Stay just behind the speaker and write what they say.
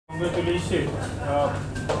congratulations.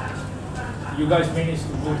 You guys managed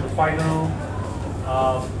to go to the final.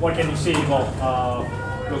 What can you say about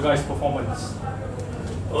your guys' performance?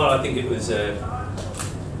 Well, I think it was,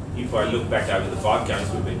 if I look back over the 5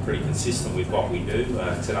 games, we've been pretty consistent with what we do.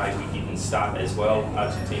 Today we didn't start as well.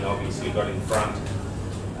 Argentina obviously got in front.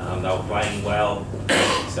 They were playing well,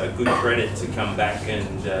 so good credit to come back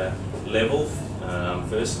and level,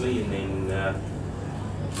 firstly, and then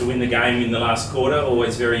to win the game in the last quarter,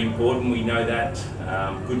 always very important, we know that.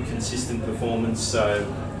 Good consistent performance, so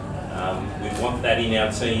we want that in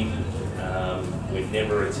our team. We're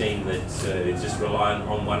never a team that is just reliant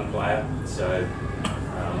on one player, so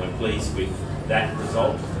we're pleased with that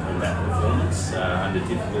result and that performance under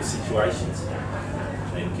difficult situations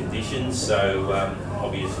and conditions. So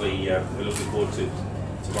obviously we're looking forward to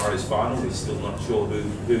tomorrow's final. We're still not sure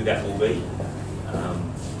who that will be,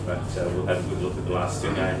 but we'll have a good look at the last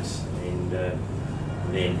 2 games and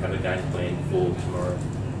then have a game plan for tomorrow.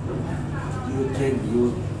 Do you think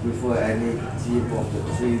you prefer any team of the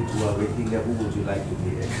 3 who are waiting there? Who would you like to be?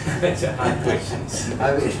 That's a hard question. I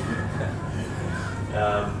mean,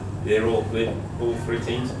 they're all 3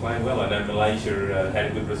 teams are playing well. I know Malaysia had a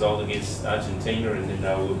good result against Argentina, and then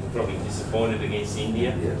they were probably disappointed against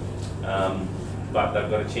India. yeah. But they've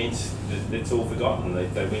got a chance. It's all forgotten.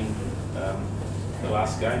 If they win the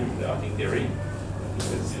last game, I think they're in. I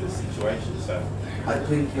think that's the situation. So I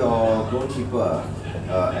think your goalkeeper,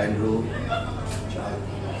 Andrew Shah,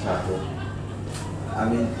 I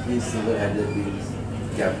mean, he single-handedly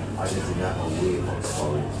kept Argentina away from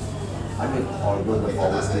scoring. I mean, although the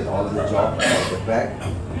forwards did all the job at the back,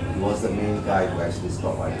 he was the main guy who actually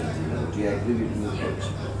stopped Argentina. Do you agree with me, Coach?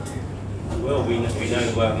 well, we know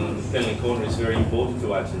penalty corner is very important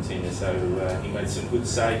to Argentina. So he made some good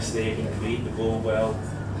saves there. He cleared the ball well.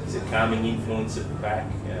 He's a calming influence at the back.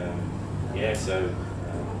 Yeah, so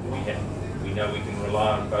we know we can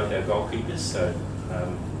rely on both our goalkeepers. So,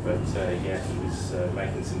 yeah, he was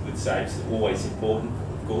making some good saves. Always important,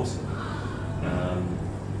 of course.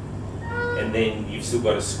 And then you've still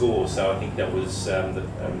got to score. So I think that was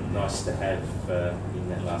nice to have in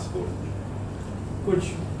that last quarter.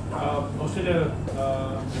 Coach, Australia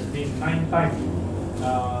has been 9-time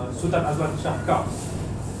Sultan Azlan Shah Cup.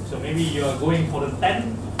 So maybe you are going for the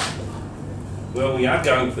 10? Well, we are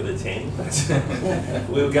going for the 10, but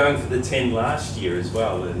we were going for the 10 last year as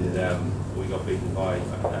well, and we got beaten by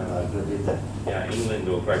England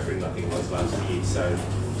or Great Britain, I think it was last year. So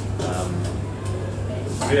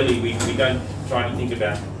really, we don't try to think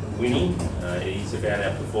about winning. It is about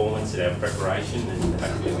our performance and our preparation, and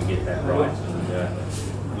hopefully we get that right.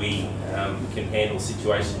 And we can handle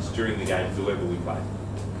situations during the game, whoever we play.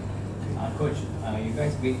 Coach, you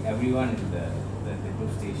guys beat everyone in the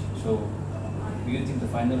group stage. So, do you think the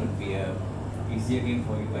final would be a easier game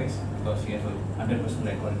for you guys because you have a 100%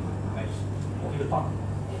 record match? Over the top.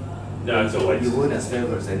 No, it's always. You won as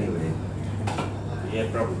favorites anyway. Yeah,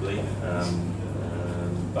 probably.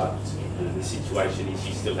 But the situation is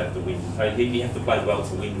you still have to win. You have to play well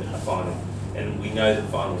to win a final, and we know that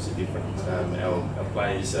finals are different. Our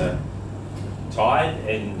players are tired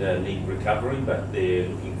and need recovery, but they're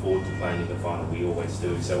looking forward to playing in the final. We always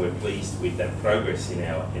do. So we're pleased with that progress in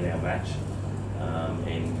our match.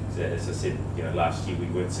 And as I said, last year we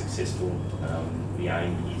weren't successful. The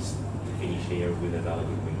aim is to finish here with another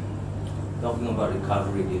good win. Talking about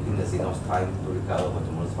recovery, do you think there's enough time to recover for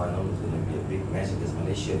tomorrow's final? It's going to be a big match against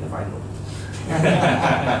Malaysia in the final.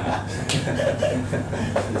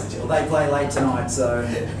 Well, they play late tonight, so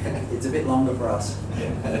it's a bit longer for us.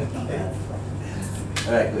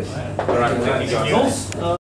 All right, good. All right, thank you guys.